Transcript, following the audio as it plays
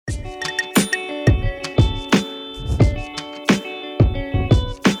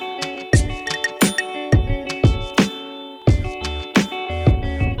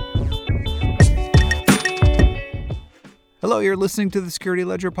you're listening to the Security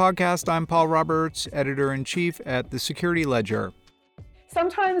Ledger podcast. I'm Paul Roberts, editor-in-chief at the Security Ledger.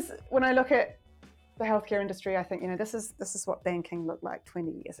 Sometimes when I look at the healthcare industry, I think, this is what banking looked like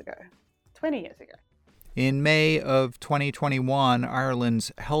 20 years ago. 20 years ago. In May of 2021,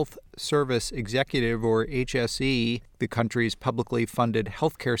 Ireland's Health Service Executive, or HSE, the country's publicly funded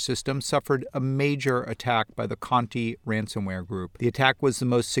healthcare system, suffered a major attack by the Conti ransomware group. The attack was the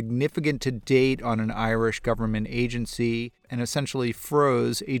most significant to date on an Irish government agency and essentially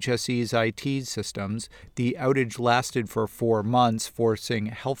froze HSE's IT systems. The outage lasted for 4 months, forcing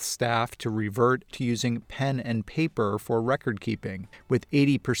health staff to revert to using pen and paper for record keeping. With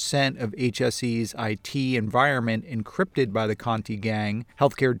 80% of HSE's IT environment encrypted by the Conti gang,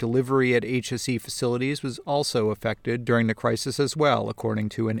 healthcare delivery at HSE facilities was also affected during the crisis as well, according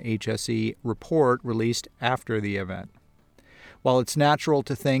to an HSE report released after the event. While it's natural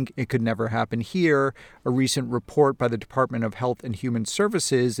to think it could never happen here, a recent report by the Department of Health and Human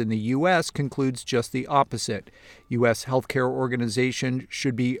Services in the U.S. concludes just the opposite. U.S. healthcare organizations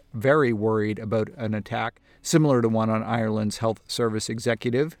should be very worried about an attack similar to one on Ireland's Health Service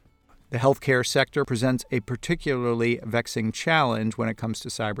Executive. The healthcare sector presents a particularly vexing challenge when it comes to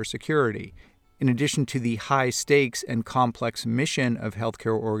cybersecurity. In addition to the high stakes and complex mission of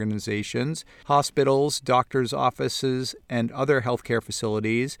healthcare organizations, hospitals, doctors' offices, and other healthcare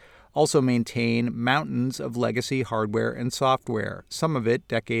facilities also maintain mountains of legacy hardware and software, some of it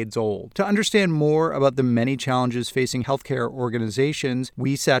decades old. To understand more about the many challenges facing healthcare organizations,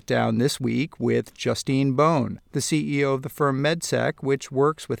 we sat down this week with Justine Bone, the CEO of the firm MedSec, which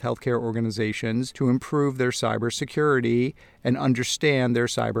works with healthcare organizations to improve their cybersecurity and understand their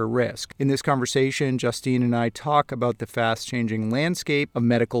cyber risk. In this conversation, Justine and I talk about the fast-changing landscape of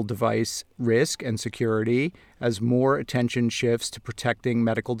medical device risk and security as more attention shifts to protecting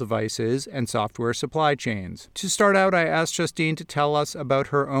medical devices and software supply chains. To start out, I asked Justine to tell us about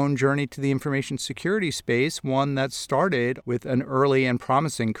her own journey to the information security space, one that started with an early and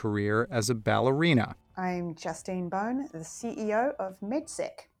promising career as a ballerina. I'm Justine Bone, the CEO of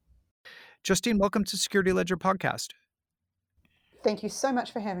MedSec. Justine, welcome to Security Ledger Podcast. Thank you so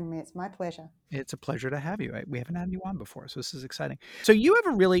much for having me. It's my pleasure. It's a pleasure to have you. We haven't had you on before, so this is exciting. So you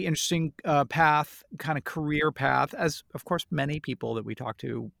have a really interesting path, kind of career path, as of course many people that we talk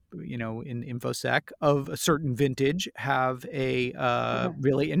to, in InfoSec of a certain vintage have a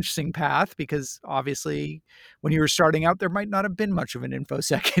really interesting path, because obviously when you were starting out, there might not have been much of an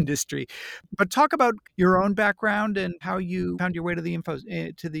InfoSec industry. But talk about your own background and how you found your way to the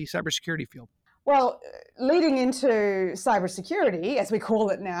cybersecurity field. Well, leading into cybersecurity, as we call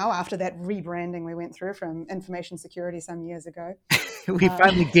it now, after that rebranding we went through from information security some years ago. We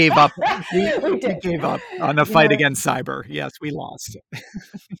finally gave up. We gave up on the fight against cyber. Yes, we lost.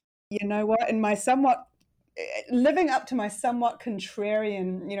 You know what? In my living up to my somewhat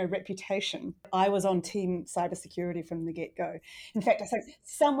contrarian, reputation, I was on team cybersecurity from the get-go. In fact, I think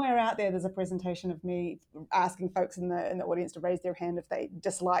somewhere out there's a presentation of me asking folks in the audience to raise their hand if they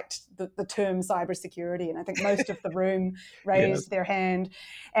disliked the term cybersecurity, and I think most of the room raised their hand.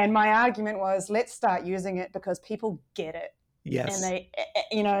 And my argument was, let's start using it because people get it. Yes. And they,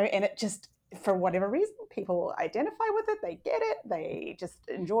 and it just, for whatever reason, people identify with it, they get it, they just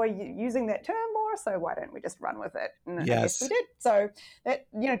enjoy using that term more, so why don't we just run with it? And yes, we did. So that,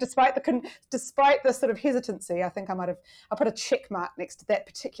 despite the sort of hesitancy, I think I put a check mark next to that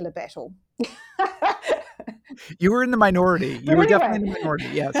particular battle. You were in the minority. You were definitely in the minority,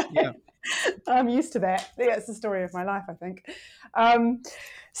 yes. Yeah. I'm used to that. Yeah, it's the story of my life, I think. I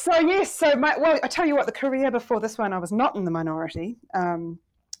tell you what, the career before this one, I was not in the minority.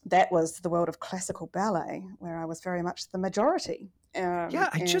 That was the world of classical ballet, where I was very much the majority.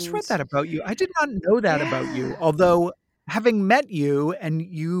 I just read that about you. I did not know that about you, although having met you, and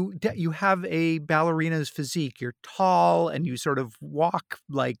you have a ballerina's physique. You're tall and you sort of walk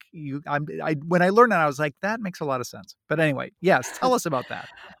like you. When I learned that, I was like, that makes a lot of sense. But anyway, yes, tell us about that.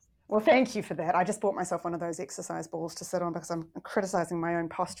 Well, thank you for that. I just bought myself one of those exercise balls to sit on because I'm criticizing my own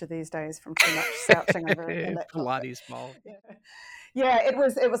posture these days from too much slouching over a laptop. Pilates ball. Yeah, it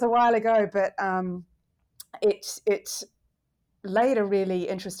was a while ago, but it laid a really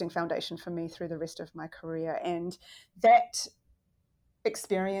interesting foundation for me through the rest of my career. And that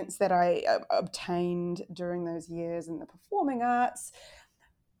experience that I obtained during those years in the performing arts,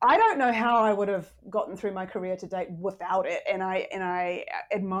 I don't know how I would have gotten through my career to date without it. And I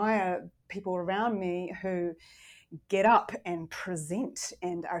admire people around me who get up and present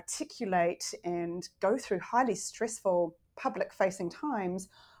and articulate and go through highly stressful public-facing times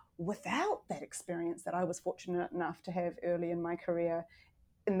without that experience that I was fortunate enough to have early in my career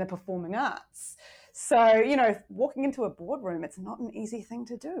in the performing arts. So, walking into a boardroom, it's not an easy thing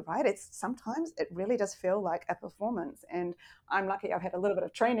to do, right? Sometimes it really does feel like a performance. And I'm lucky I've had a little bit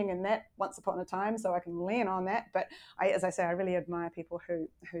of training in that once upon a time, so I can lean on that. But as I say, I really admire people who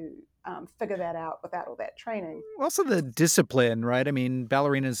figure that out without all that training. Also the discipline, right? I mean,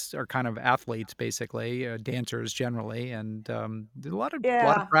 ballerinas are kind of athletes, basically, dancers generally, and a lot of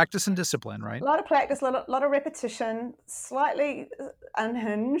Yeah, practice and discipline, right? a lot of practice, lot of repetition, slightly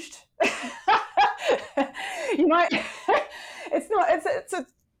unhinged. You might. It's not. It's a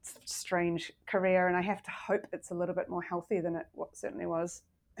strange career, and I have to hope it's a little bit more healthy than it certainly was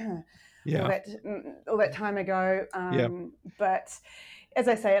Yeah. all that time ago. Yeah. But as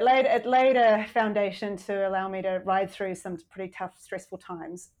I say, it laid a foundation to allow me to ride through some pretty tough, stressful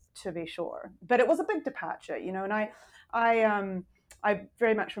times, to be sure. But it was a big departure, and I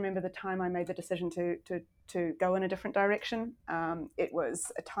very much remember the time I made the decision to go in a different direction. It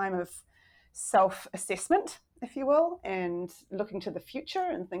was a time of self-assessment, if you will, and looking to the future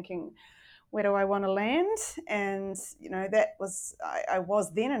and thinking, where do I want to land? And that was I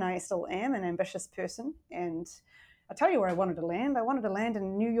was then, and I still am, an ambitious person. And I'll tell you where I wanted to land. I wanted to land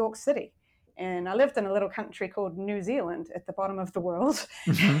in New York City. And I lived in a little country called New Zealand at the bottom of the world.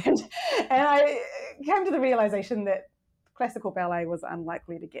 Mm-hmm. And I came to the realization that classical ballet was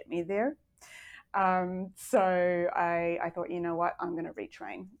unlikely to get me there. So I thought, you know what, I'm going to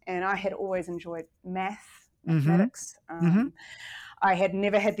retrain. And I had always enjoyed mathematics. Mm-hmm. I had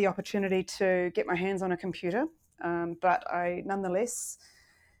never had the opportunity to get my hands on a computer, but I nonetheless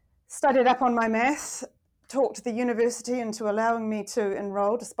studied up on my math, talked the university into allowing me to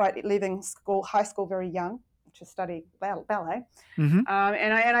enroll, despite leaving high school very young, to study ballet. Mm-hmm.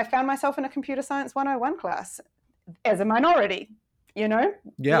 And I found myself in a computer science 101 class as a minority,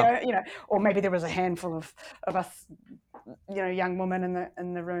 Yeah. or maybe there was a handful of us, young women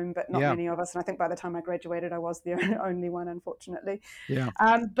in the room, but not many of us. And I think by the time I graduated, I was the only one, unfortunately. Yeah.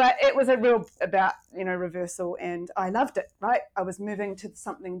 But it was a real about, reversal, and I loved it, right? I was moving to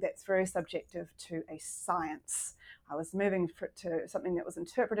something that's very subjective to a science. I was moving to something that was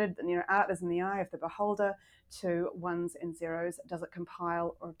interpreted, art is in the eye of the beholder, to ones and zeros. Does it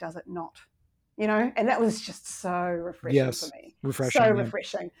compile or does it not? And that was just so refreshing for me. Refreshing. So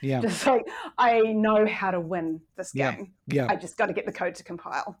refreshing. Yeah. Just like, I know how to win this game. Yeah. I just got to get the code to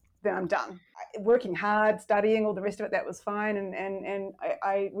compile. Then I'm done. Working hard, studying, all the rest of it, that was fine. And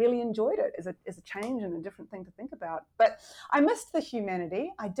I really enjoyed it as a change and a different thing to think about. But I missed the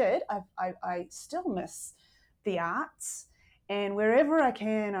humanity. I did. I still miss the arts. And wherever I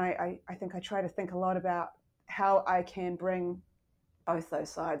can, I think I try to think a lot about how I can bring both those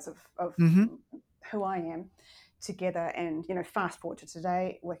sides of Mm-hmm. who I am together. And fast forward to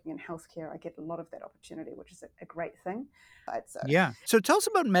today, working in healthcare, I get a lot of that opportunity, which is a great thing. Yeah. So tell us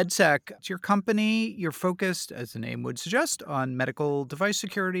about MedSec. It's your company. You're focused, as the name would suggest, on medical device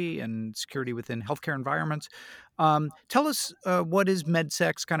security and security within healthcare environments. Tell us what is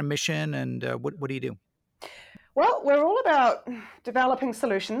MedSec's kind of mission, and what do you do? Well, we're all about developing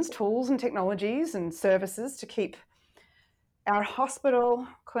solutions, tools and technologies and services to keep our hospital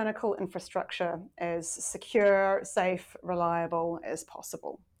clinical infrastructure as secure, safe, reliable as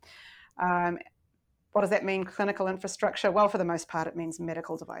possible. What does that mean, clinical infrastructure? Well, for the most part, it means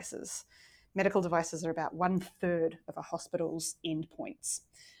medical devices. Medical devices are about 1/3 of a hospital's endpoints.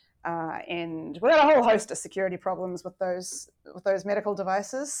 And we've got a whole host of security problems with those medical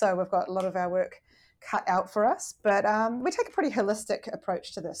devices. So we've got a lot of our work cut out for us. But we take a pretty holistic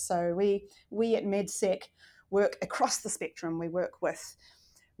approach to this. So we at MedSec work across the spectrum. We work with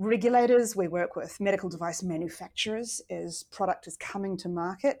regulators, we work with medical device manufacturers as product is coming to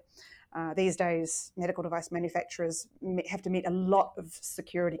market. These days, medical device manufacturers have to meet a lot of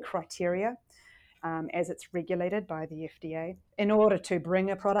security criteria as it's regulated by the FDA in order to bring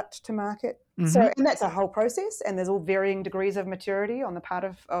a product to market. Mm-hmm. And that's a whole process, and there's all varying degrees of maturity on the part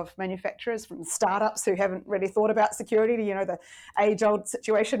of manufacturers, from startups who haven't really thought about security to, the age-old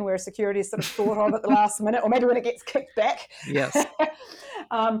situation where security is sort of thought of at the last minute, or maybe when it gets kicked back. Yes.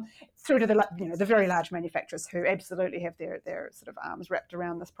 Through to the very large manufacturers who absolutely have their sort of arms wrapped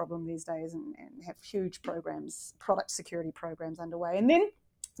around this problem these days and have huge programs, product security programs underway. And then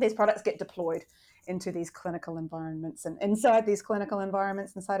these products get deployed into these clinical environments. And inside these clinical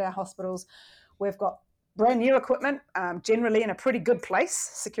environments, inside our hospitals, we've got brand new equipment, generally in a pretty good place,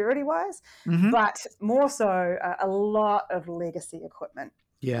 security-wise, but more so a lot of legacy equipment.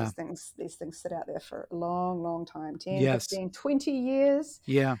 Yeah. These things sit out there for a long, long time, 10, Yes. 15, 20 years.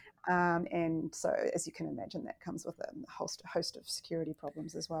 Yeah. And so, as you can imagine, that comes with a host of security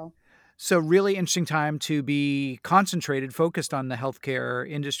problems as well. So really interesting time to be concentrated, focused on the healthcare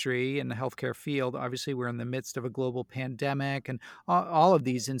industry and the healthcare field. Obviously, we're in the midst of a global pandemic, and all of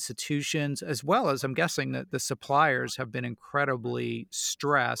these institutions, as well as I'm guessing that the suppliers have been incredibly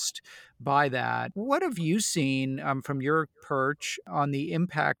stressed by that. What have you seen from your perch on the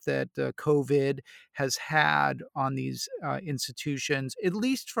impact that COVID has had on these institutions, at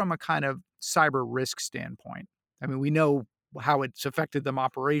least from a kind of cyber risk standpoint? I mean, we know how it's affected them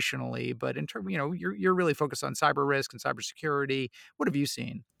operationally, but in terms, you're really focused on cyber risk and cybersecurity. What have you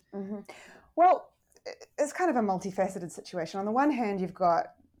seen? Mm-hmm. Well, it's kind of a multifaceted situation. On the one hand, you've got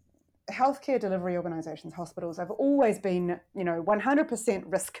healthcare delivery organizations, hospitals have always been, 100%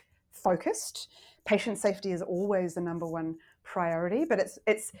 risk focused. Patient safety is always the number one priority, but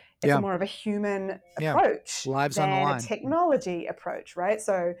it's Yeah. more of a human Yeah. approach Lives on the than a line. technology approach, right?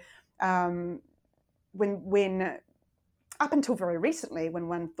 So when up until very recently, when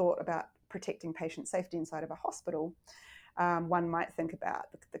one thought about protecting patient safety inside of a hospital, one might think about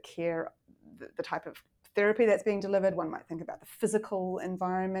the care, the type of therapy that's being delivered. One might think about the physical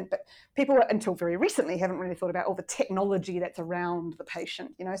environment, but people until very recently haven't really thought about all the technology that's around the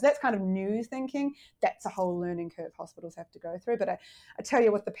patient. So that's kind of new thinking. That's a whole learning curve hospitals have to go through. But I tell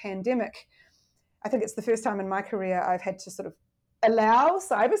you, with the pandemic, I think it's the first time in my career I've had to sort of allow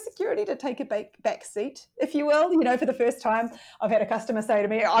cybersecurity to take a back seat, if you will. For the first time, I've had a customer say to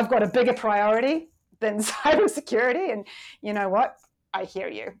me, I've got a bigger priority than cybersecurity. And you know what? I hear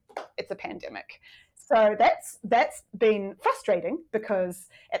you. It's a pandemic. So that's been frustrating, because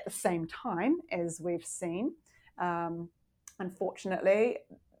at the same time, as we've seen, unfortunately,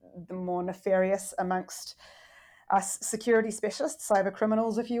 the more nefarious amongst us security specialists, cyber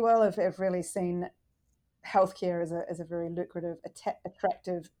criminals, if you will, have really seen healthcare as a very lucrative,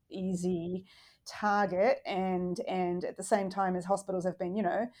 attractive, easy target, and at the same time as hospitals have been,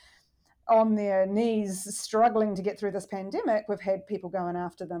 on their knees struggling to get through this pandemic, we've had people going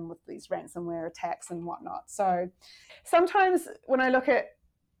after them with these ransomware attacks and whatnot. So sometimes when I look at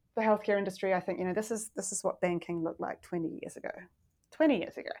the healthcare industry, I think, this is what banking looked like 20 years ago.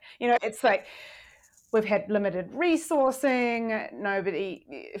 It's like we've had limited resourcing. Nobody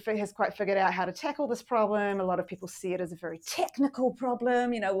has quite figured out how to tackle this problem. A lot of people see it as a very technical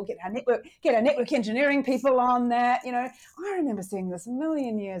problem. We'll get our network engineering people on that. I remember seeing this a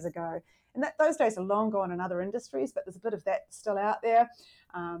million years ago. And those days are long gone in other industries, but there's a bit of that still out there.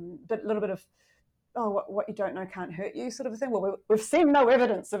 But a little bit of, what you don't know can't hurt you, sort of a thing. Well, we've seen no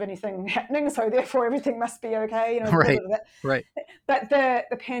evidence of anything happening, so therefore everything must be okay. Right. Right. But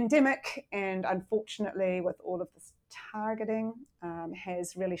the pandemic, and unfortunately with all of this targeting,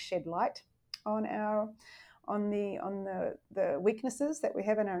 has really shed light on the weaknesses that we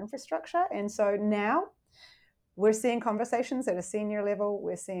have in our infrastructure. And so now we're seeing conversations at a senior level.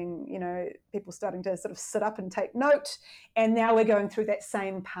 We're seeing, people starting to sort of sit up and take note. And now we're going through that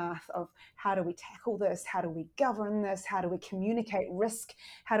same path of, how do we tackle this? How do we govern this? How do we communicate risk?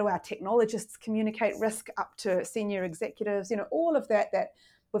 How do our technologists communicate risk up to senior executives? All of that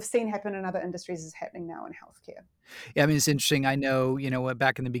we've seen happen in other industries is happening now in healthcare. Yeah, I mean, it's interesting. I know,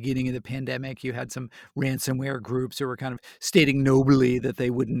 back in the beginning of the pandemic, you had some ransomware groups who were kind of stating nobly that they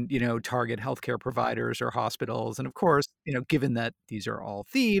wouldn't, target healthcare providers or hospitals. And of course, given that these are all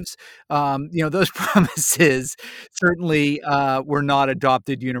thieves, those promises certainly were not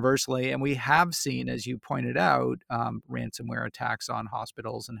adopted universally. And we have seen, as you pointed out, ransomware attacks on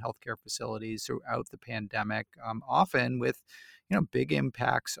hospitals and healthcare facilities throughout the pandemic, often with big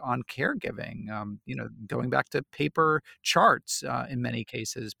impacts on caregiving, going back to paper charts in many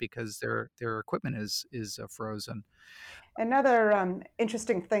cases, because their equipment is frozen. Another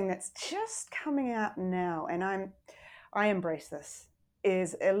interesting thing that's just coming out now, and I embrace this,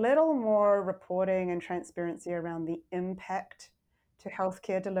 is a little more reporting and transparency around the impact to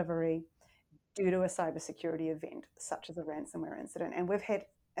healthcare delivery due to a cybersecurity event, such as a ransomware incident. And we've had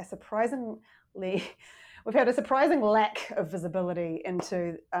a surprising lack of visibility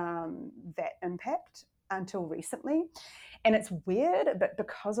into that impact until recently. And it's weird, but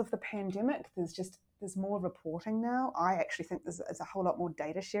because of the pandemic, there's more reporting now. I actually think there's a whole lot more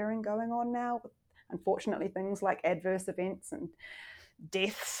data sharing going on now. Unfortunately, things like adverse events and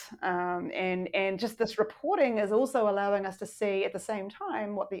deaths, and just this reporting is also allowing us to see at the same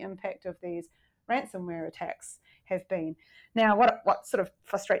time what the impact of these ransomware attacks have been. Now, what sort of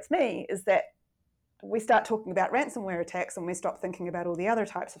frustrates me is that we start talking about ransomware attacks and we stop thinking about all the other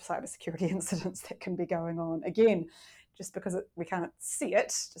types of cybersecurity incidents that can be going on. Again, just because we can't see it,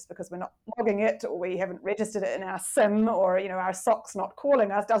 just because we're not logging it, or we haven't registered it in our SIM, or our SOC's not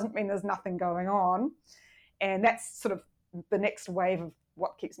calling us, doesn't mean there's nothing going on. And that's sort of the next wave of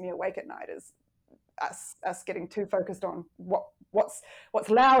what keeps me awake at night is us getting too focused on what's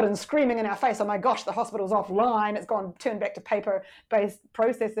loud and screaming in our face. Oh my gosh, the hospital's offline. It's gone turned back to paper-based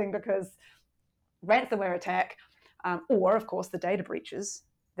processing because ransomware attack, or of course the data breaches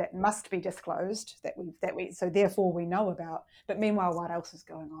that must be disclosed that we so therefore we know about. But meanwhile, what else is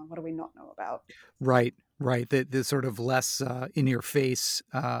going on? What do we not know about? Right. The sort of less in-your-face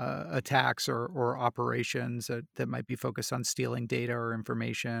attacks or operations that might be focused on stealing data or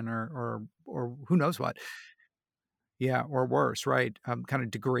information or who knows what. Yeah, or worse, right? Kind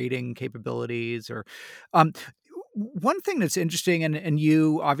of degrading capabilities or um, one thing that's interesting, and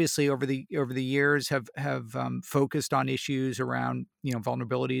you obviously over the years have focused on issues around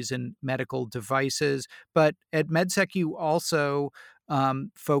vulnerabilities in medical devices, but at MedSec you also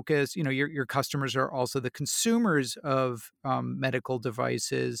focus. Your customers are also the consumers of medical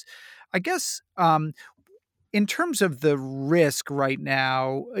devices. I guess in terms of the risk right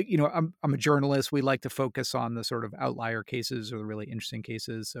now, I'm a journalist. We like to focus on the sort of outlier cases or the really interesting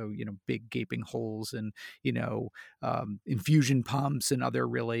cases. So, big gaping holes and, infusion pumps and other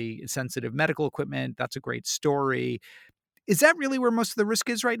really sensitive medical equipment. That's a great story. Is that really where most of the risk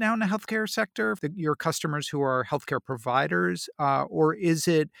is right now in the healthcare sector? Your customers who are healthcare providers, or is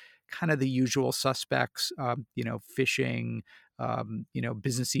it kind of the usual suspects, phishing,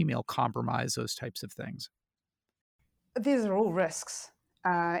 business email compromise, those types of things? These are all risks,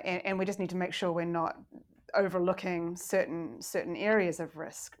 and we just need to make sure we're not overlooking certain areas of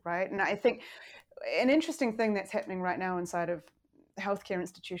risk, right? And I think an interesting thing that's happening right now inside of healthcare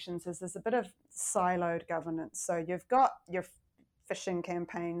institutions is there's a bit of siloed governance. So you've got your phishing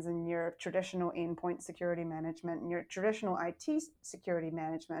campaigns and your traditional endpoint security management and your traditional IT security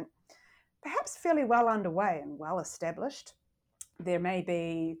management, perhaps fairly well underway and well established. There may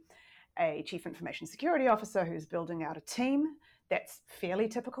be a chief information security officer who's building out a team. That's fairly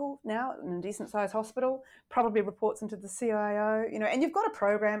typical now in a decent sized hospital, probably reports into the CIO, and you've got a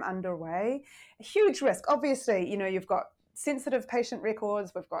program underway. A huge risk. Obviously, you've got sensitive patient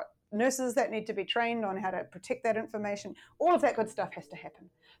records, we've got nurses that need to be trained on how to protect that information. All of that good stuff has to happen.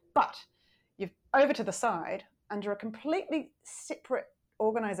 But you've over to the side, under a completely separate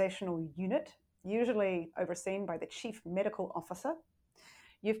organizational unit, usually overseen by the chief medical officer,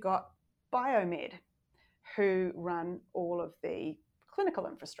 you've got Biomed, who run all of the clinical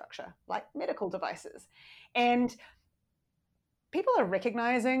infrastructure, like medical devices. And people are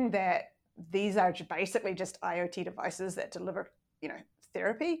recognizing that these are basically just IoT devices that deliver,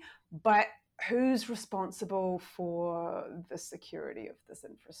 therapy, but who's responsible for the security of this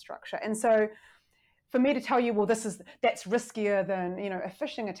infrastructure? And so for me to tell you, well, that's riskier than, a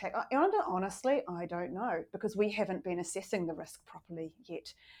phishing attack, honestly, I don't know, because we haven't been assessing the risk properly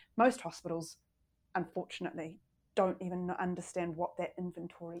yet. Most hospitals, unfortunately, don't even understand what that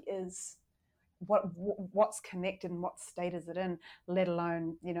inventory is, what's connected and what state is it in, let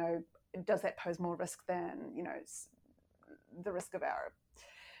alone, does that pose more risk than, the risk of our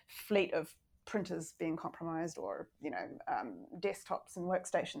fleet of printers being compromised or desktops and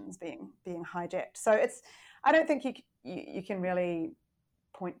workstations being hijacked. So I don't think you can really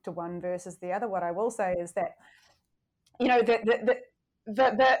point to one versus the other. What I will say is that the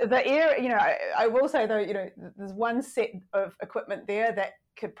area, I will say though, there's one set of equipment there that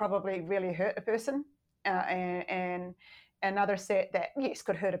could probably really hurt a person, and another set that yes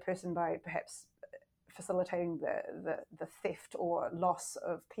could hurt a person by perhaps facilitating the theft or loss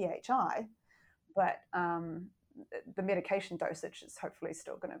of PHI, but the medication dosage is hopefully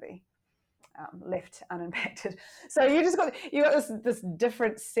still going to be left unimpacted. So you got this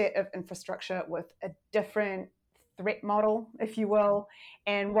different set of infrastructure with a different threat model, if you will,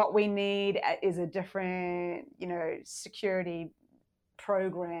 and what we need is a different, security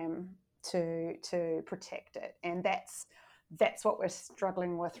program to protect it, and that's what we're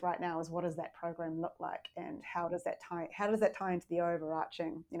struggling with right now. Is what does that program look like, and how does that tie into the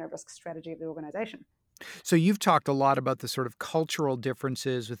overarching, risk strategy of the organization? So you've talked a lot about the sort of cultural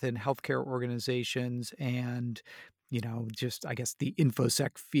differences within healthcare organizations and, just, I guess, the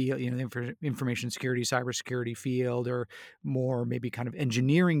InfoSec field, the information security, cybersecurity field, or more maybe kind of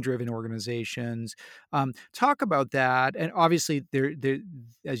engineering-driven organizations. Talk about that. And obviously, they're,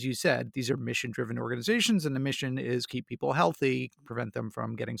 as you said, these are mission-driven organizations, and the mission is keep people healthy, prevent them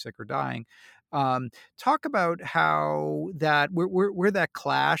from getting sick or dying. Talk about how where that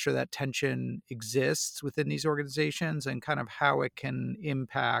clash or that tension exists within these organizations and kind of how it can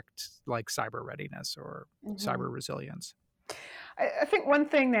impact like cyber readiness or cyber resilience. I think one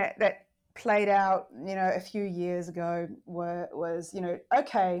thing that played out, a few years ago was,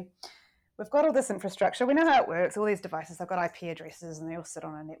 okay, we've got all this infrastructure. We know how it works. All these devices, they've got IP addresses and they all sit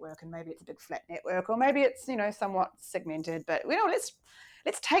on a network, and maybe it's a big flat network, or maybe it's, somewhat segmented. But let's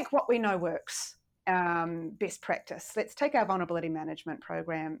take what we know works, best practice. Let's take our vulnerability management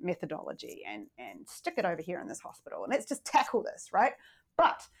program methodology and stick it over here in this hospital, and let's just tackle this, right?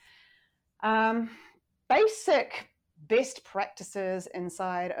 But basic best practices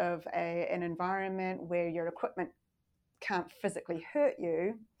inside of an environment where your equipment can't physically hurt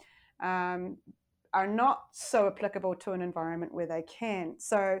you are not so applicable to an environment where they can.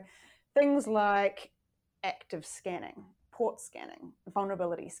 So things like active scanning, port scanning,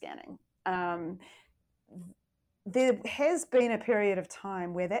 vulnerability scanning. There has been a period of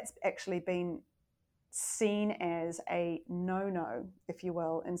time where that's actually been seen as a no-no, if you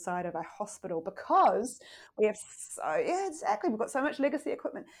will, inside of a hospital, because we've got so much legacy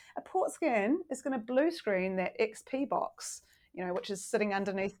equipment. A port scan is going to blue screen that XP box, which is sitting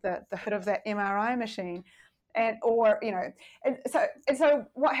underneath the hood of that MRI machine. And so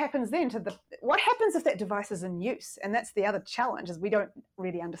what happens then what happens if that device is in use? And that's the other challenge, is we don't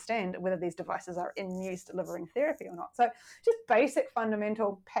really understand whether these devices are in use delivering therapy or not. So just basic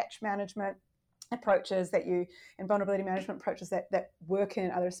fundamental patch management approaches and vulnerability management approaches that work in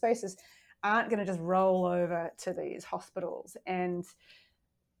other spaces aren't going to just roll over to these hospitals. And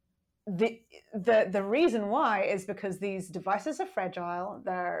the reason why is because these devices are fragile,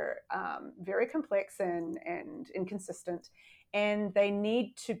 they're very complex and inconsistent, and they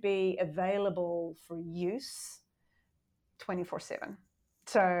need to be available for use 24/7.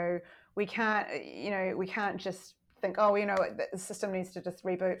 So we can't just think, the system needs to just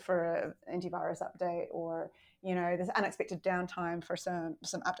reboot for an antivirus update, or there's unexpected downtime for some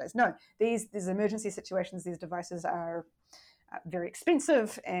updates. No, these emergency situations, these devices are very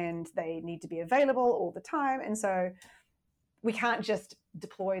expensive and they need to be available all the time, and so we can't just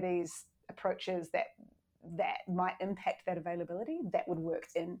deploy these approaches that might impact that availability that would work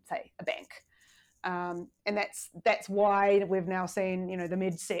in, say, a bank. And that's why we've now seen, the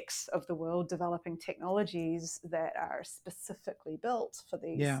MedSecs of the world developing technologies that are specifically built for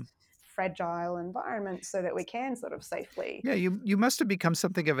these fragile environments, so that we can sort of safely. Yeah, you must have become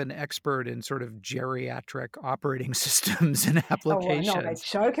something of an expert in sort of geriatric operating systems and applications. Oh, no, they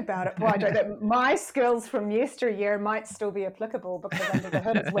joke about it. Boy, that my skills from yesteryear might still be applicable, because under the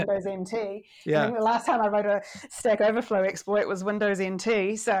hood it's Windows NT. Yeah. I think the last time I wrote a Stack Overflow exploit was Windows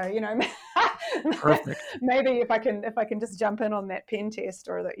NT. So Perfect. Maybe if I can just jump in on that pen test,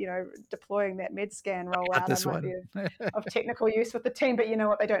 or that deploying that MedScan rollout, I might be of technical use with the team. But you know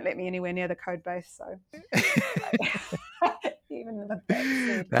what? They don't let me anywhere near the code base, so. Even with that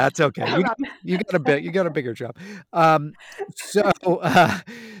said, that's okay. You got a bigger job. So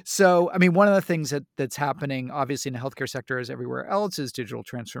I mean, one of the things that's happening, obviously, in the healthcare sector as everywhere else, is digital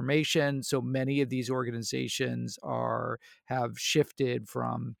transformation. So many of these organizations have shifted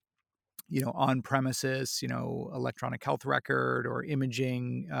from on-premises, electronic health record or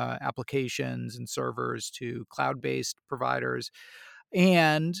imaging applications and servers to cloud-based providers.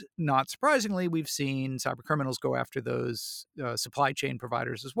 And not surprisingly, we've seen cyber criminals go after those supply chain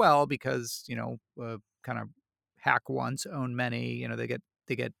providers as well, because, kind of hack once, own many,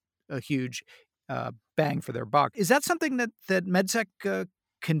 they get a huge bang for their buck. Is that something that MedSec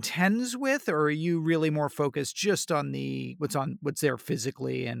contends with, or are you really more focused just on what's there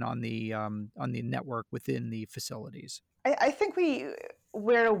physically and on the network within the facilities? I think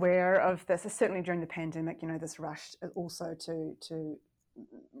we're aware of this, certainly during the pandemic, this rush also to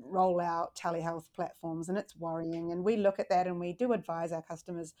roll out telehealth platforms, and it's worrying. And we look at that and we do advise our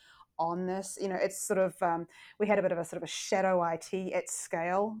customers on this. It's sort of, we had a bit of a sort of a shadow IT at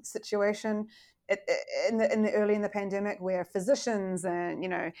scale situation in the early in the pandemic, where physicians and,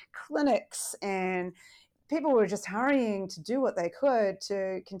 clinics and people were just hurrying to do what they could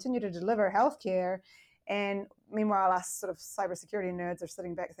to continue to deliver healthcare. And meanwhile, us sort of cybersecurity nerds are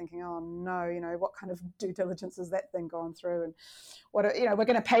sitting back thinking, oh no, what kind of due diligence is that thing going through? And what, we're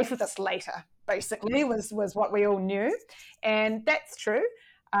going to pay for this later, basically, was what we all knew. And that's true.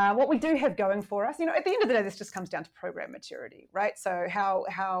 What we do have going for us, at the end of the day, this just comes down to program maturity, right? So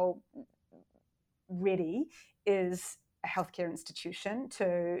how ready is a healthcare institution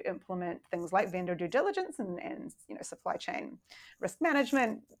to implement things like vendor due diligence and supply chain risk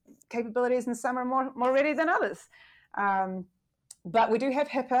management capabilities, and some are more ready than others. But we do have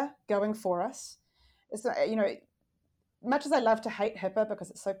HIPAA going for us. It's, much as I love to hate HIPAA because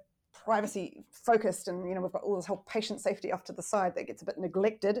it's so privacy focused, and we've got all this whole patient safety off to the side that gets a bit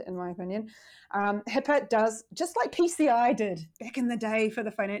neglected, in my opinion. HIPAA does, just like PCI did back in the day for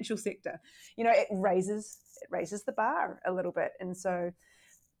the financial sector, it raises the bar a little bit. And so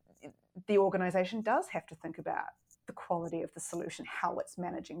the organization does have to think about the quality of the solution, how it's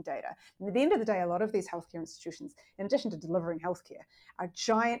managing data. And at the end of the day, a lot of these healthcare institutions, in addition to delivering healthcare, are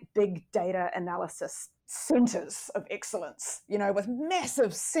giant big data analysis centers of excellence, with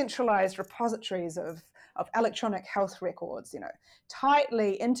massive centralized repositories of electronic health records,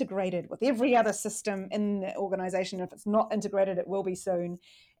 tightly integrated with every other system in the organization. If it's not integrated, it will be soon.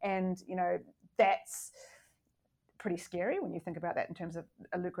 And, that's pretty scary when you think about that in terms of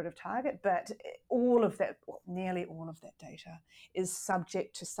a lucrative target, but all of that, nearly all of that data is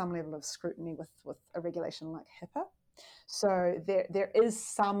subject to some level of scrutiny with a regulation like HIPAA. So there is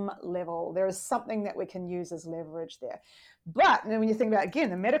something that we can use as leverage there. But when you think about, again,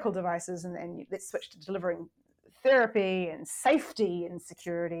 the medical devices, and let's switch to delivering therapy and safety and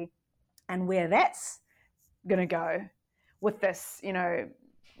security, and where that's going to go with this,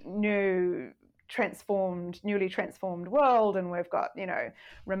 newly transformed world, and we've got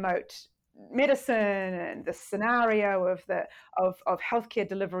remote medicine and the scenario of healthcare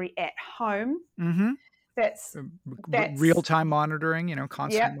delivery at home. Mm-hmm. That's real-time monitoring,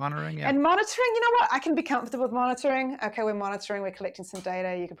 constant monitoring. Yeah. And monitoring, I can be comfortable with monitoring. Okay, we're monitoring, we're collecting some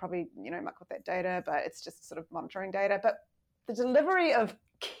data. You could probably, muck with that data, but it's just sort of monitoring data. But the delivery of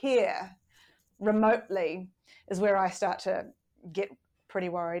care remotely is where I start to get pretty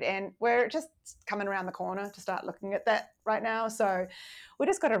worried, and we're just coming around the corner to start looking at that right now. So we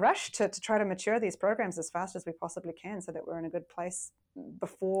just got to rush to try to mature these programs as fast as we possibly can, so that we're in a good place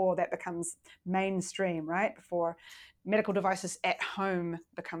before that becomes mainstream, right? Before medical devices at home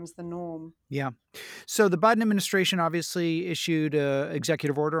becomes the norm. Yeah. So the Biden administration obviously issued an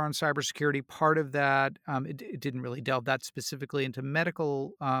executive order on cybersecurity. Part of that, it didn't really delve that specifically into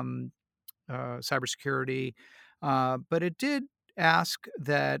medical cybersecurity, but it did ask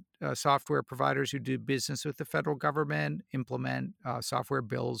that software providers who do business with the federal government implement software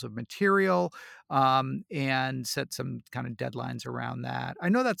bills of material, and set some kind of deadlines around that. I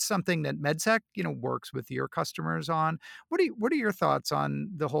know that's something that MedSec, works with your customers on. What are your thoughts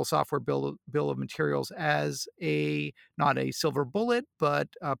on the whole software bill of materials as not a silver bullet, but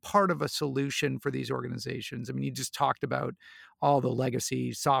part of a solution for these organizations? I mean, you just talked about all the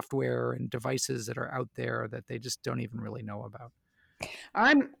legacy software and devices that are out there that they just don't even really know about.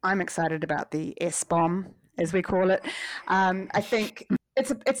 I'm excited about the SBOM, as we call it. I think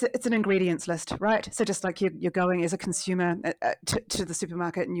it's an ingredients list, right? So just like you're going as a consumer to the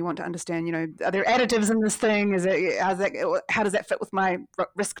supermarket, and you want to understand, are there additives in this thing? How does that fit with my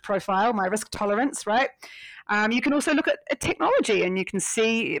risk profile, my risk tolerance, right? You can also look at technology, and you can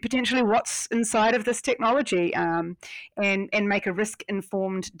see potentially what's inside of this technology, and make a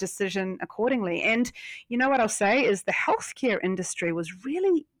risk-informed decision accordingly. And what I'll say is the healthcare industry was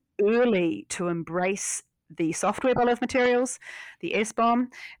really early to embrace the software bill of materials, the SBOM,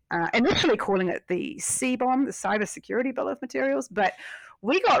 initially calling it the CBOM, the Cybersecurity Bill of Materials, but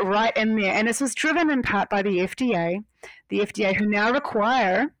we got right in there, and this was driven in part by the FDA who now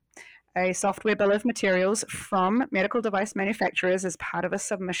require a software bill of materials from medical device manufacturers as part of a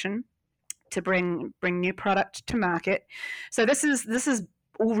submission to bring new product to market. So this is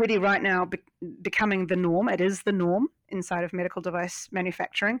already right now becoming the norm. It is the norm inside of medical device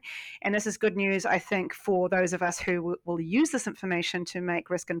manufacturing, and this is good news, I think, for those of us who will use this information to make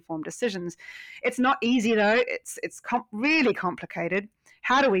risk-informed decisions. It's not easy though. It's really complicated.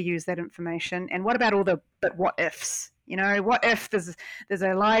 How do we use that information, and what about all the what ifs? What if there's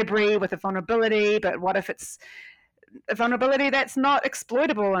a library with a vulnerability, but what if it's a vulnerability that's not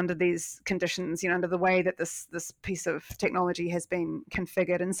exploitable under these conditions, under the way that this piece of technology has been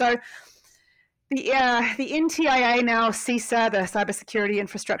configured? And so the NTIA, now CISA, the Cybersecurity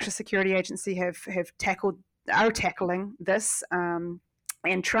Infrastructure Security Agency, are tackling this,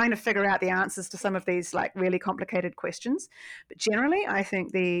 and trying to figure out the answers to some of these really complicated questions. But generally, I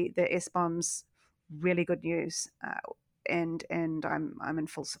think the SBOM's really good news, and I'm in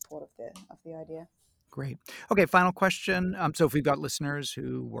full support of the idea. Great. Okay, final question. So if we've got listeners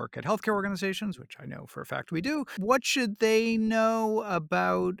who work at healthcare organizations, which I know for a fact we do, what should they know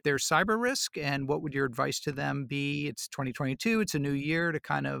about their cyber risk, and what would your advice to them be? It's 2022. It's a new year to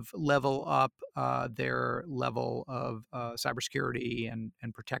kind of level up their level of cybersecurity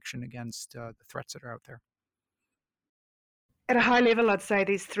and protection against the threats that are out there. At a high level, I'd say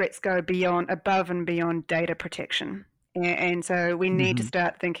these threats go above and beyond data protection. And so we need to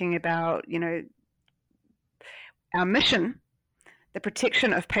start thinking about, our mission, the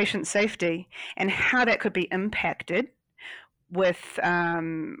protection of patient safety, and how that could be impacted with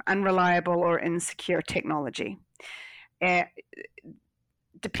unreliable or insecure technology.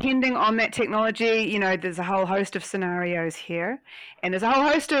 depending on that technology, there's a whole host of scenarios here, and there's a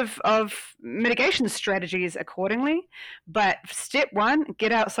whole host of mitigation strategies accordingly. But step one,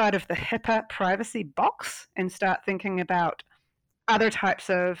 get outside of the HIPAA privacy box and start thinking about other types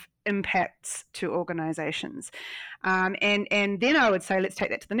of impacts to organizations. And then I would say, let's take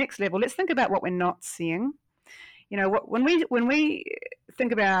that to the next level. Let's think about what we're not seeing. When we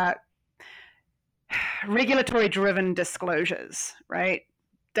think about regulatory driven disclosures, right?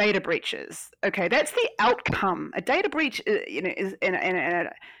 Data breaches. Okay, that's the outcome. A data breach, is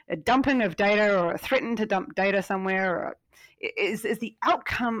a dumping of data or a threaten to dump data somewhere, or is the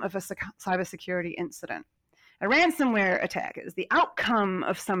outcome of a cybersecurity incident. A ransomware attack is the outcome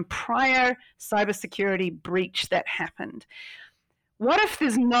of some prior cybersecurity breach that happened. What if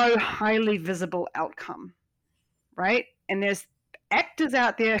there's no highly visible outcome, right? And there's actors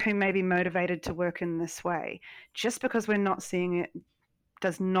out there who may be motivated to work in this way. Just because we're not seeing it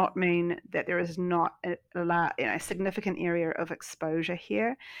does not mean that there is not a significant area of exposure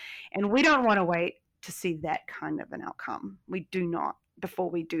here. And we don't want to wait to see that kind of an outcome. We do not, before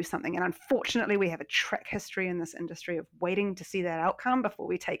we do something. And unfortunately, we have a track history in this industry of waiting to see that outcome before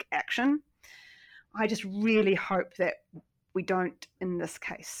we take action. I just really hope that we don't in this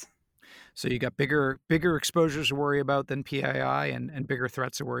case. So you got bigger exposures to worry about than PII and bigger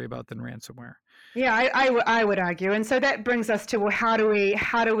threats to worry about than ransomware. Yeah, I would argue. And so that brings us to, well, how do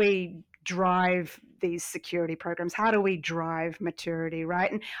we drive these security programs? How do we drive maturity,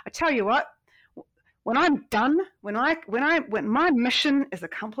 right? And I tell you what, when I'm done, when my mission is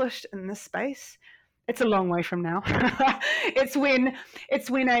accomplished in this space, it's a long way from now. It's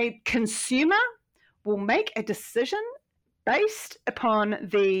when a consumer will make a decision based upon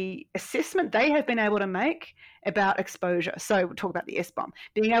the assessment they have been able to make about exposure. So we'll talk about the S-bomb,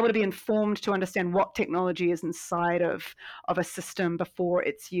 being able to be informed to understand what technology is inside of a system before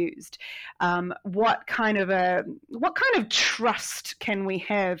it's used. What kind of trust can we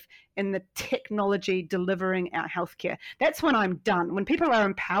have in the technology delivering our healthcare? That's when I'm done. When people are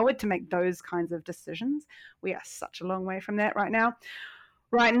empowered to make those kinds of decisions, we are such a long way from that right now.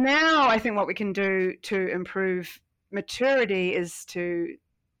 Right now, I think what we can do to improve maturity is to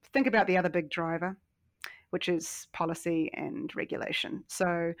think about the other big driver, which is policy and regulation.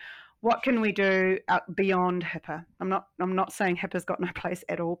 So what can we do beyond HIPAA? I'm not saying HIPAA's got no place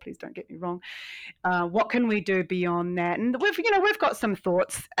at all. Please don't get me wrong. What can we do beyond that? And we've got some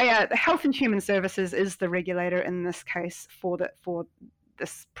thoughts. Health and Human Services is the regulator in this case for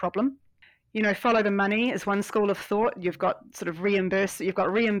this problem. Follow the money is one school of thought. You've got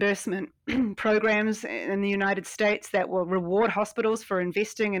reimbursement programs in the United States that will reward hospitals for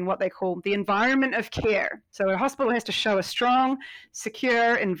investing in what they call the environment of care. So a hospital has to show a strong,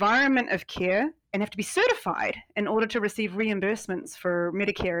 secure environment of care and have to be certified in order to receive reimbursements for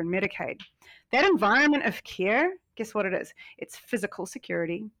Medicare and Medicaid. That environment of care, guess what it is? It's physical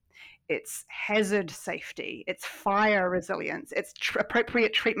security. It's hazard safety, it's fire resilience, it's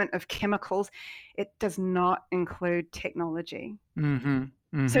appropriate treatment of chemicals. It does not include technology. Mm-hmm.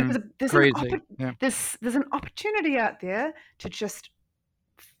 Mm-hmm. So there's an opportunity out there to just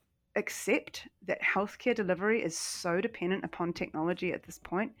accept that healthcare delivery is so dependent upon technology at this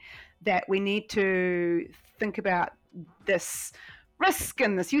point that we need to think about this risk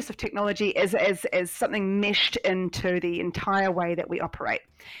and this use of technology as something meshed into the entire way that we operate.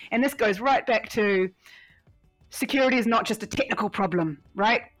 And this goes right back to security is not just a technical problem,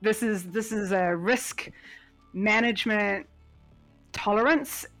 right? This is a risk management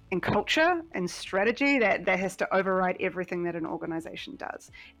tolerance and culture and strategy that has to override everything that an organization does.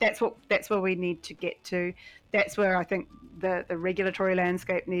 That's where we need to get to. That's where I think the regulatory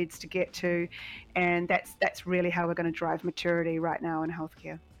landscape needs to get to, and that's really how we're going to drive maturity right now in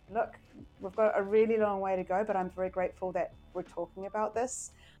healthcare. Look, we've got a really long way to go, but I'm very grateful that we're talking about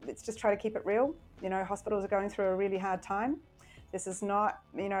this. Let's just try to keep it real. Hospitals are going through a really hard time. This is not,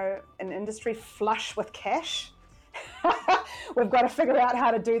 an industry flush with cash. We've got to figure out how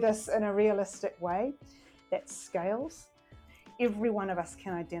to do this in a realistic way that scales. Every one of us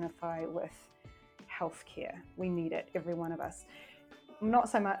can identify with healthcare. We need it, every one of us. Not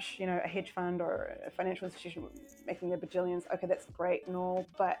so much, a hedge fund or a financial institution making their bajillions. Okay, that's great and all,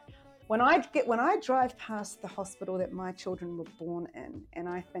 but when I drive past the hospital that my children were born in, and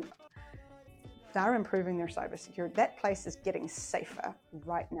I think they're improving their cybersecurity, that place is getting safer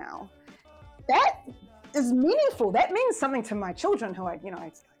right now. That is meaningful. That means something to my children who I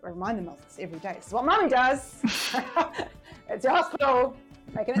remind them of this every day. This is what mommy does. It's your hospital.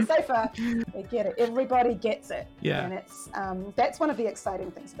 making it safer. We get it. Everybody gets it. Yeah. And it's that's one of the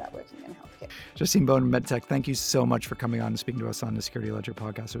exciting things about working in healthcare. Justine Bone, MedSec, thank you so much for coming on and speaking to us on the Security Ledger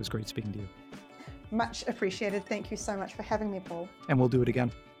podcast. It was great speaking to you. Much appreciated. Thank you so much for having me, Paul. And we'll do it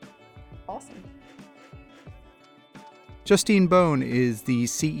again. Awesome. Justine Bone is the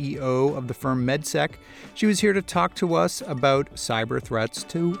CEO of the firm MedSec. She was here to talk to us about cyber threats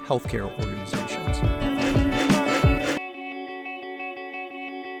to healthcare organizations.